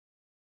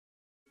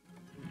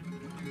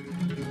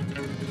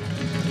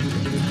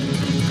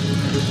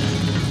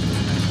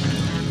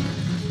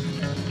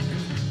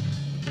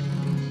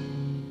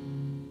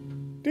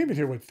David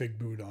here with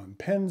Figboot on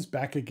Pens,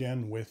 back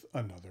again with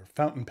another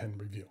fountain pen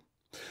review.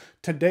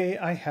 Today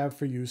I have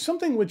for you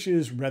something which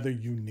is rather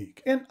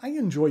unique, and I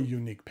enjoy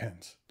unique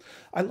pens.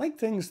 I like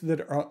things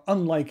that are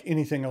unlike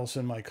anything else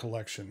in my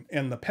collection,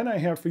 and the pen I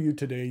have for you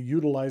today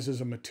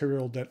utilizes a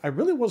material that I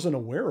really wasn't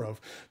aware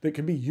of that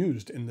can be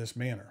used in this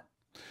manner.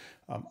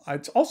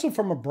 It's also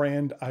from a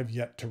brand I've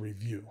yet to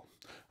review.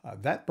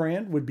 That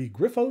brand would be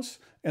Grifos,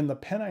 and the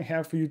pen I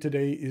have for you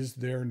today is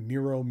their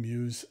Nero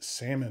Muse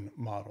Salmon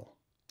model.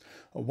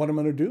 What I'm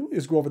going to do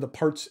is go over the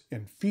parts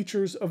and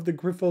features of the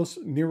Grifos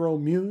Nero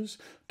Muse,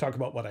 talk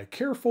about what I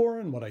care for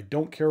and what I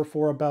don't care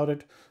for about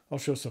it. I'll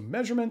show some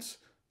measurements,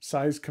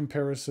 size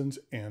comparisons,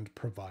 and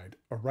provide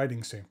a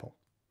writing sample.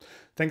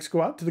 Thanks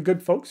go out to the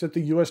good folks at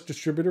the US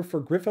distributor for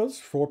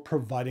Grifos for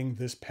providing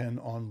this pen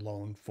on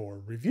loan for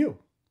review.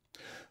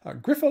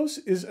 Grifos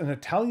is an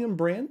Italian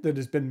brand that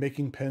has been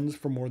making pens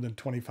for more than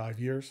 25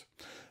 years.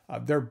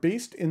 They're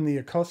based in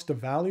the Aosta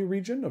Valley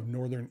region of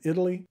northern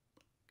Italy.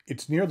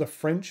 It's near the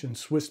French and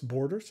Swiss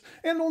borders,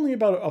 and only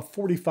about a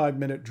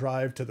 45-minute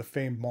drive to the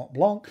famed Mont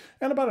Blanc,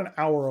 and about an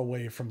hour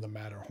away from the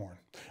Matterhorn.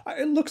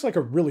 It looks like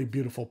a really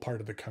beautiful part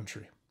of the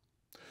country.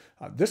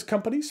 This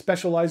company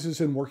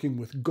specializes in working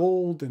with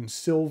gold and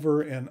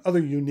silver and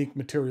other unique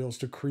materials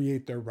to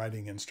create their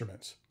writing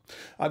instruments.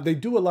 They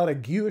do a lot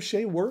of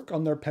guilloche work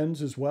on their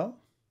pens as well.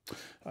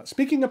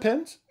 Speaking of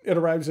pens, it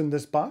arrives in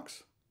this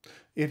box.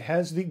 It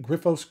has the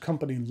Grifos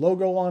company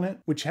logo on it,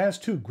 which has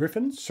two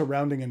griffins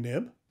surrounding a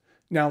nib.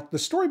 Now, the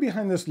story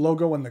behind this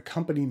logo and the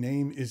company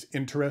name is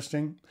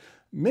interesting.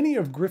 Many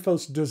of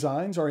Grifos'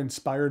 designs are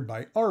inspired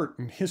by art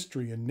and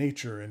history and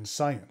nature and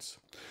science.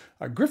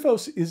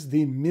 Grifos is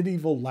the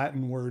medieval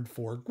Latin word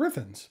for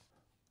griffins.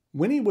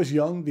 When he was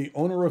young, the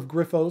owner of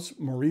Grifos,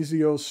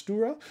 Maurizio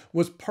Stura,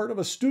 was part of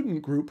a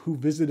student group who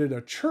visited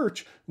a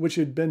church which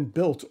had been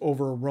built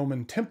over a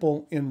Roman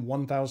temple in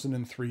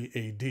 1003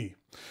 AD.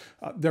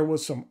 There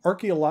was some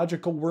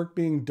archaeological work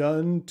being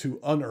done to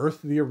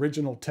unearth the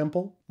original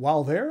temple.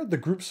 While there, the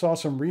group saw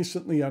some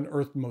recently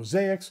unearthed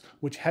mosaics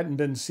which hadn't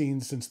been seen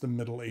since the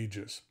Middle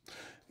Ages.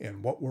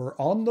 And what were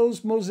on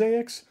those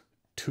mosaics?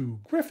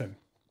 Two griffin.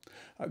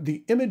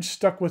 The image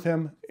stuck with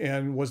him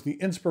and was the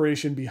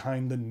inspiration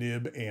behind the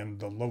nib and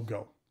the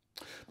logo.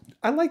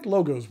 I like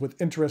logos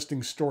with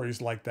interesting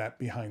stories like that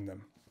behind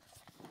them.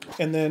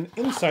 And then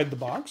inside the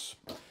box,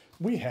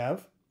 we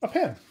have a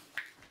pen.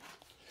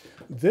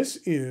 This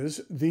is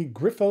the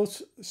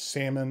Grifos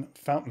Salmon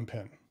fountain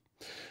pen.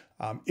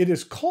 It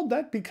is called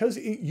that because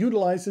it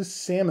utilizes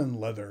salmon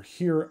leather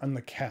here on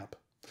the cap.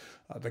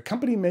 The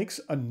company makes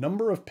a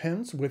number of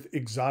pens with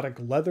exotic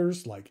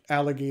leathers like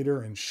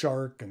alligator and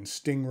shark and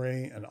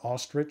stingray and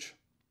ostrich.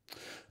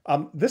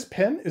 This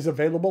pen is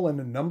available in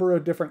a number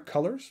of different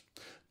colors.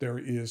 There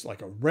is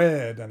like a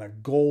red and a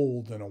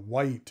gold and a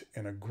white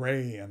and a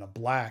gray and a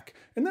black,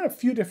 and then a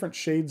few different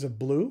shades of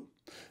blue.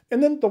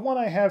 And then the one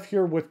I have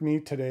here with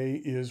me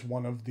today is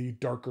one of the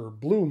darker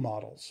blue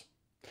models.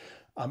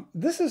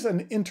 This is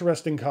an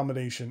interesting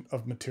combination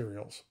of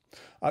materials.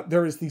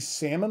 There is the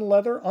salmon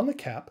leather on the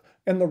cap,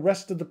 and the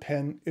rest of the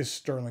pen is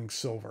sterling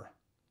silver.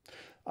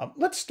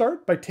 Let's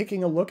start by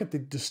taking a look at the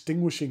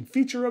distinguishing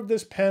feature of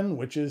this pen,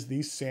 which is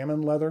the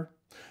salmon leather.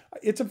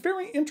 It's a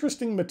very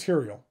interesting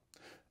material.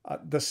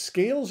 The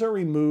scales are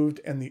removed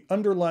and the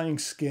underlying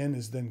skin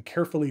is then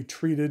carefully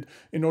treated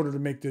in order to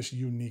make this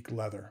unique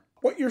leather.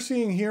 What you're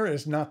seeing here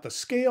is not the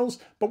scales,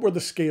 but where the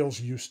scales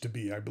used to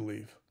be, I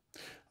believe.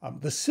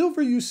 The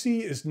silver you see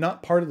is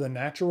not part of the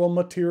natural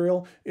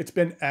material. It's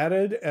been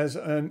added as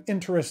an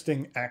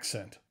interesting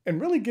accent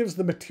and really gives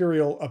the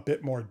material a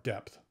bit more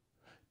depth.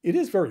 It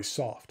is very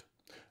soft.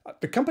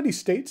 The company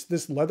states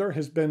this leather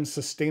has been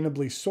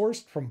sustainably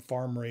sourced from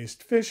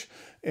farm-raised fish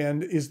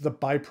and is the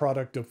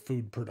byproduct of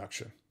food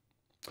production.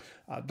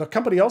 The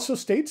company also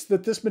states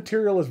that this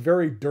material is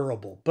very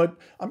durable, but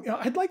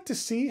I'd like to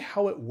see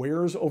how it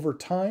wears over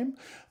time.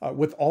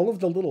 With all of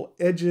the little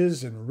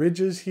edges and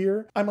ridges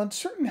here, I'm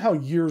uncertain how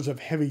years of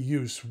heavy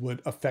use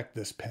would affect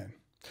this pen.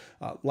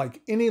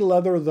 Like any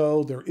leather,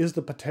 though, there is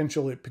the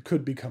potential it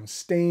could become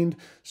stained,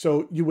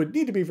 so you would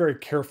need to be very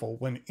careful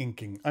when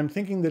inking. I'm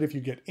thinking that if you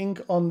get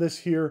ink on this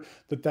here,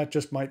 that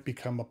just might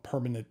become a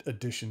permanent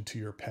addition to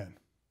your pen.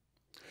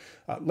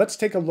 Let's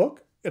take a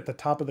look at the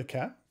top of the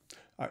cap.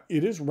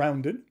 It is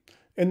rounded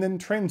and then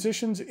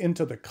transitions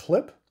into the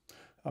clip.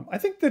 I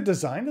think the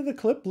design of the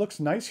clip looks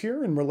nice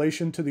here in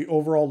relation to the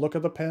overall look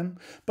of the pen,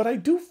 but I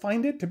do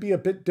find it to be a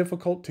bit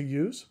difficult to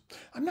use.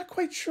 I'm not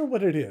quite sure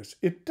what it is.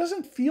 It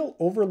doesn't feel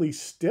overly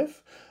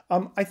stiff.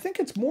 I think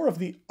it's more of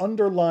the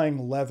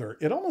underlying leather.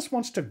 It almost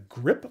wants to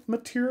grip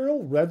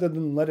material rather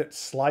than let it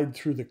slide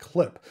through the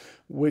clip,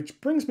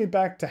 which brings me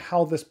back to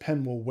how this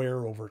pen will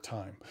wear over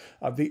time.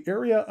 The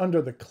area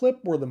under the clip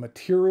where the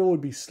material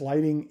would be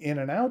sliding in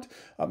and out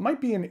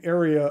might be an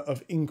area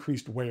of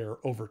increased wear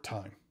over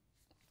time.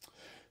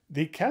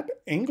 The cap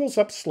angles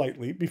up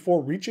slightly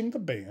before reaching the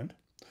band.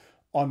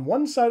 On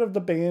one side of the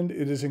band,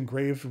 it is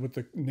engraved with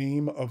the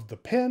name of the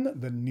pen,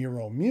 the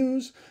Nero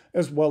Muse,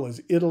 as well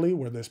as Italy,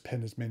 where this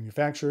pen is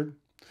manufactured.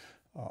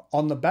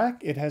 On the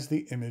back, it has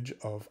the image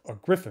of a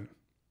griffin.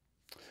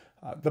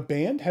 The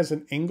band has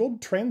an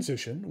angled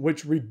transition,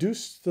 which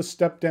reduces the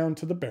step down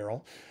to the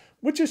barrel,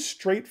 which is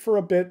straight for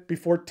a bit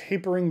before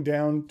tapering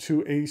down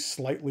to a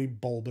slightly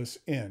bulbous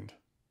end.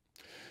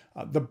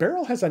 The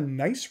barrel has a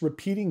nice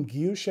repeating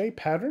guilloche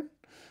pattern.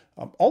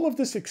 All of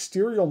this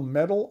exterior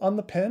metal on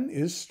the pen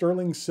is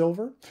sterling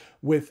silver.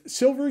 With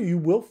silver, you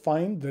will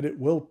find that it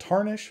will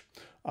tarnish.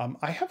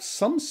 I have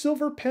some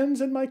silver pens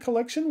in my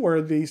collection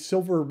where the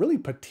silver really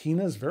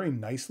patinas very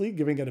nicely,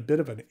 giving it a bit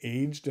of an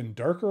aged and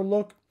darker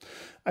look.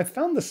 I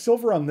found the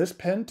silver on this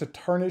pen to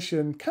tarnish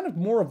in kind of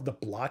more of the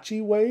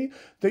blotchy way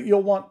that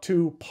you'll want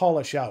to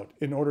polish out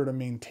in order to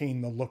maintain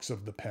the looks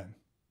of the pen.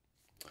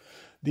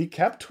 The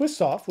cap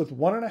twists off with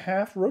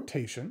 1.5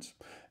 rotations,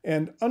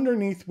 and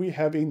underneath we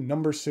have a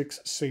number 6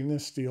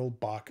 stainless steel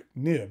Bach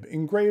nib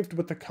engraved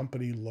with the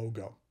company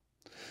logo.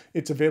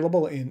 It's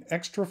available in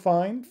extra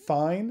fine,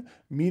 fine,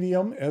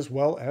 medium, as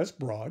well as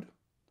broad.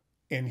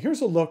 And here's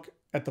a look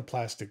at the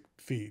plastic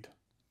feed.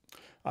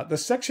 The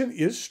section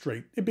is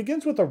straight. It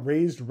begins with a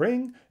raised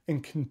ring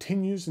and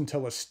continues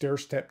until a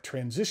stair-step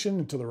transition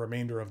into the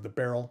remainder of the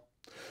barrel.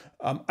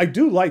 I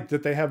do like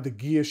that they have the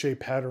guilloche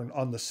pattern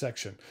on the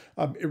section.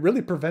 It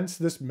really prevents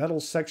this metal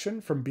section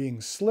from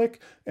being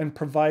slick and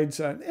provides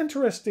an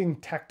interesting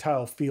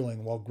tactile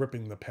feeling while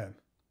gripping the pen.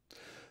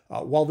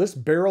 While this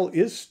barrel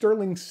is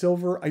sterling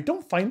silver, I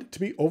don't find it to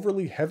be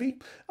overly heavy.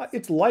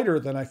 It's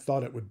lighter than I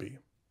thought it would be.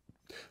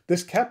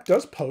 This cap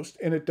does post,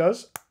 and it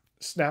does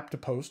snap to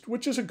post,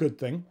 which is a good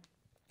thing.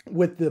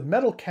 With the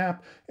metal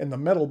cap and the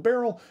metal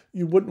barrel,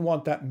 you wouldn't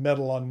want that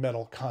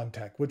metal-on-metal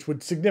contact, which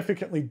would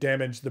significantly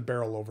damage the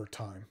barrel over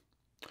time.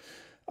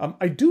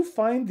 I do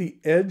find the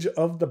edge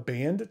of the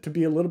band to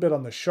be a little bit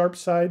on the sharp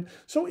side,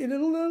 so it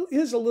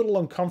is a little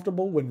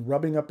uncomfortable when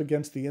rubbing up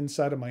against the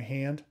inside of my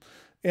hand.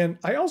 And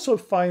I also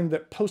find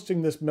that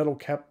posting this metal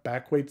cap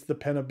backweights the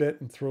pen a bit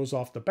and throws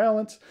off the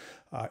balance.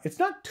 It's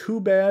not too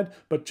bad,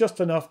 but just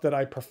enough that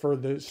I prefer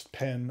this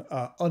pen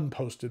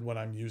unposted when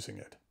I'm using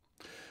it.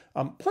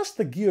 Plus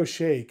the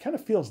guilloche kind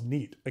of feels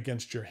neat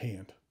against your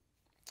hand.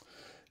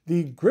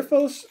 The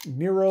Grifos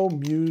Nero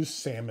Muse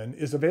Salmon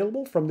is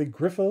available from the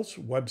Grifos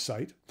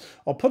website.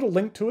 I'll put a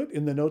link to it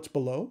in the notes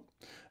below.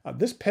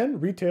 This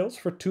pen retails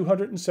for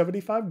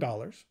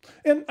 $275,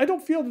 and I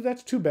don't feel that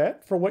that's too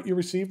bad for what you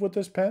receive with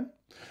this pen.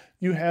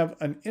 You have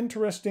an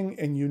interesting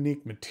and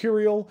unique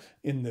material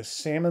in this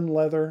salmon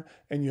leather,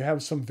 and you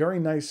have some very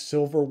nice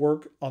silver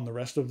work on the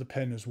rest of the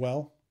pen as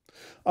well.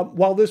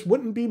 While this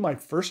wouldn't be my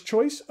first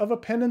choice of a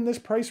pen in this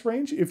price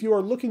range, if you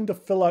are looking to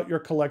fill out your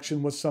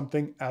collection with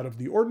something out of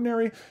the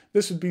ordinary,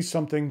 this would be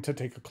something to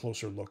take a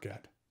closer look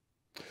at.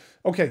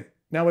 Okay,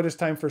 now it is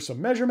time for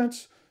some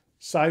measurements,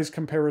 size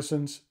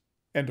comparisons,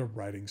 and a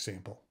writing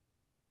sample.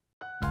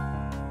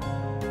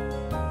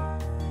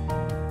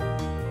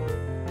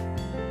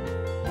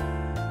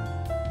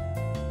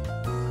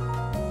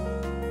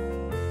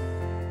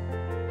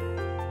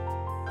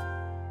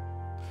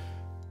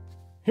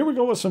 Here we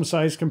go with some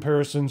size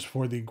comparisons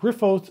for the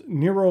Grifos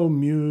Nero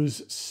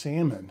Muse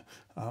Salmon.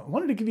 I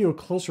wanted to give you a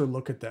closer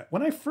look at that.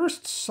 When I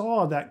first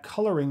saw that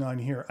coloring on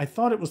here, I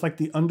thought it was like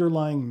the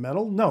underlying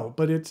metal. No,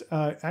 but it's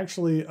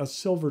actually a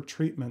silver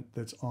treatment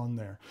that's on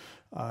there.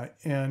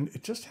 And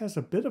it just has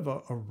a bit of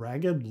a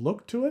ragged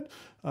look to it,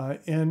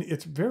 and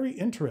it's very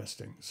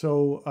interesting.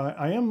 So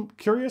I am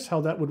curious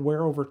how that would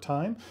wear over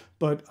time,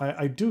 but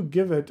I do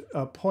give it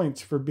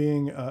points for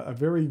being a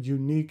very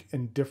unique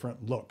and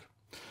different look.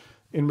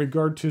 In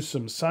regard to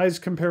some size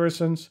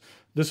comparisons,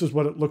 this is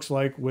what it looks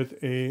like with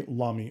a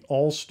Lamy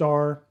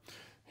All-Star.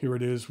 Here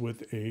it is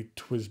with a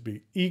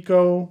TWSBI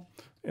Eco,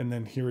 and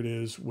then here it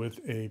is with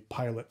a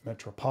Pilot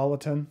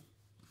Metropolitan.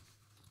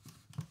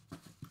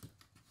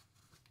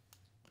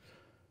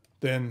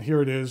 Then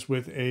here it is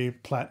with a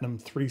Platinum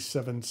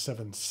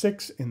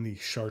 3776 in the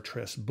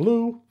Chartreuse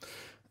Blue,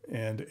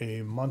 and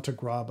a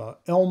Montegrappa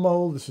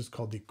Elmo. This is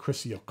called the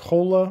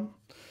Chrysiocolla.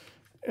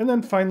 And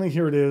then finally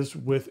here it is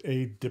with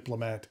a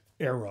Diplomat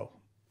Aero.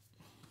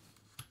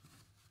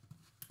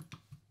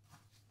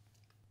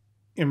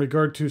 In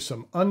regard to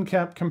some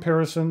uncapped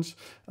comparisons,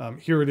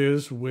 here it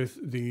is with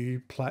the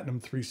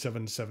Platinum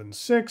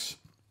 3776,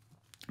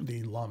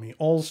 the Lamy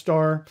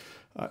All-Star,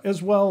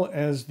 as well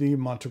as the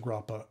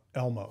Montegrappa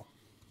Elmo.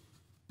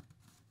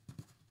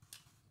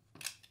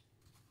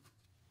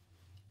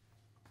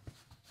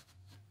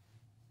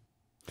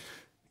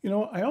 You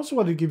know, I also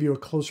want to give you a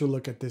closer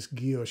look at this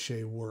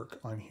guilloche work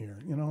on here.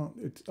 You know,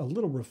 it's a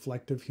little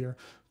reflective here,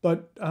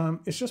 but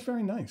it's just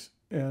very nice.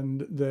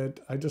 And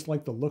that I just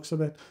like the looks of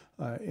it,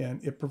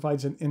 and it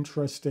provides an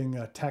interesting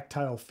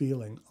tactile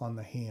feeling on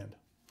the hand.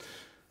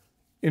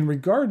 In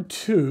regard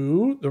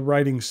to the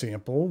writing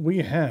sample,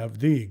 we have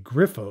the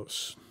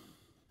Grifos.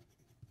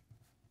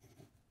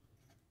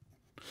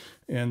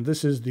 And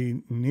this is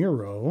the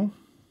Nero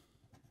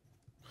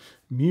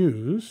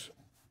Muse.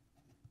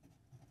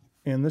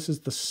 And this is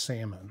the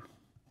Salmon.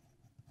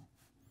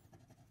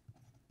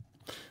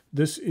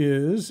 This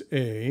is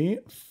a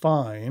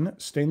fine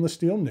stainless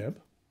steel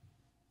nib.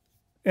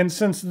 And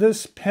since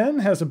this pen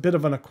has a bit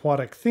of an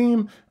aquatic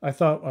theme, I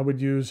thought I would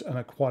use an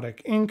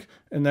aquatic ink,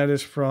 and that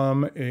is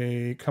from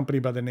a company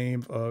by the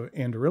name of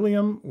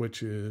Anderillium,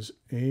 which is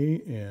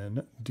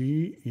Anderillium.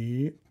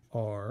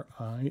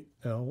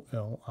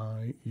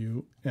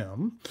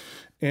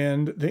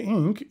 And the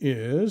ink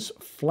is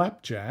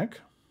Flapjack,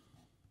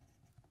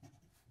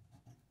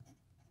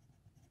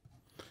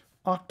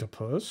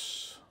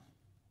 Octopus,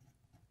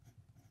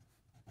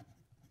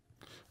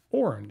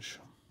 Orange.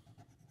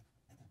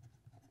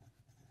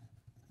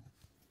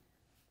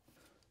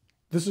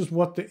 This is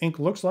what the ink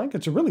looks like.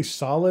 It's a really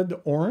solid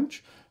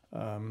orange.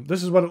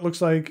 This is what it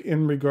looks like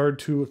in regard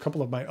to a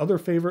couple of my other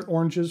favorite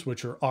oranges,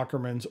 which are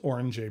Ackerman's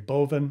Orange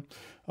Bovin,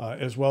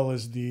 as well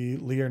as the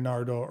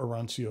Leonardo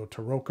Arancio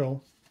Tarocco.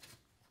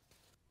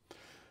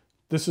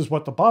 This is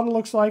what the bottle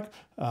looks like.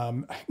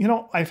 You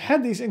know, I've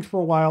had these inks for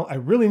a while. I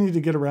really need to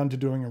get around to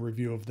doing a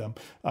review of them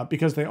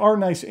because they are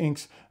nice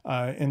inks.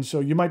 And so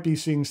you might be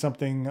seeing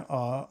something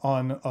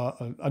on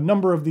a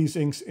number of these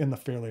inks in the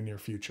fairly near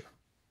future.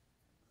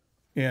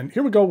 And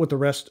here we go with the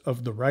rest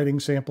of the writing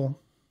sample.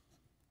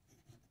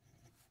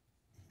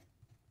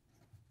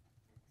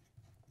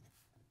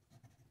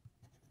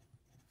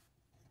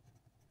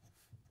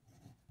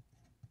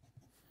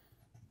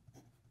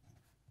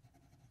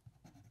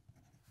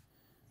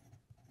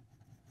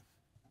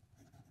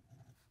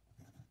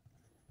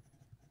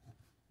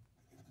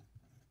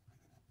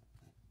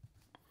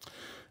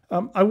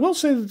 I will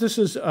say that this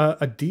is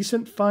a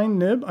decent fine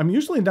nib. I'm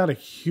usually not a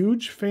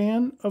huge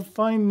fan of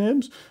fine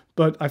nibs,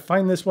 but I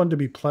find this one to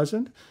be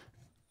pleasant.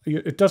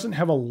 It doesn't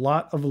have a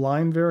lot of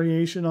line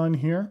variation on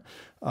here,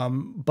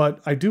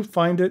 but I do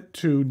find it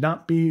to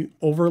not be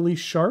overly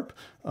sharp,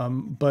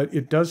 but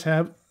it does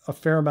have a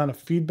fair amount of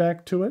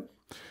feedback to it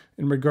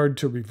in regard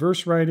to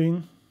reverse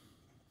writing.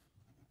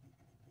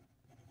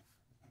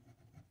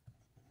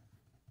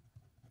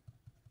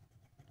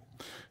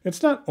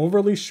 It's not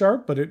overly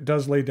sharp, but it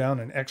does lay down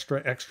an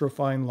extra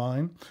fine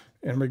line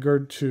in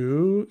regard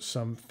to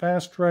some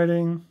fast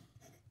writing.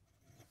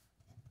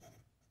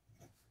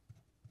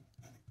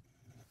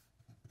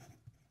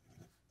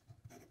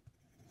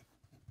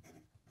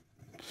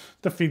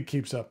 The feed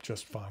keeps up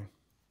just fine.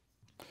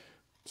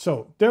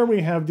 So there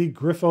we have the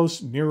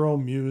Grifos Nero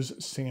Muse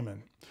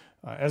Salmon.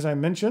 As I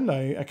mentioned,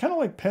 I kind of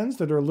like pens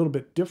that are a little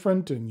bit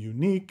different and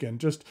unique and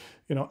just,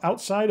 you know,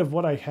 outside of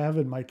what I have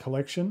in my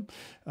collection.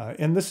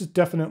 And this is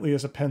definitely a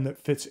pen that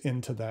fits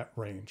into that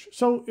range.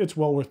 So it's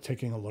well worth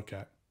taking a look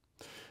at.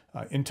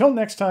 Until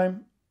next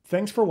time,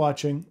 thanks for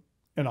watching,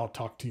 and I'll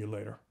talk to you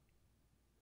later.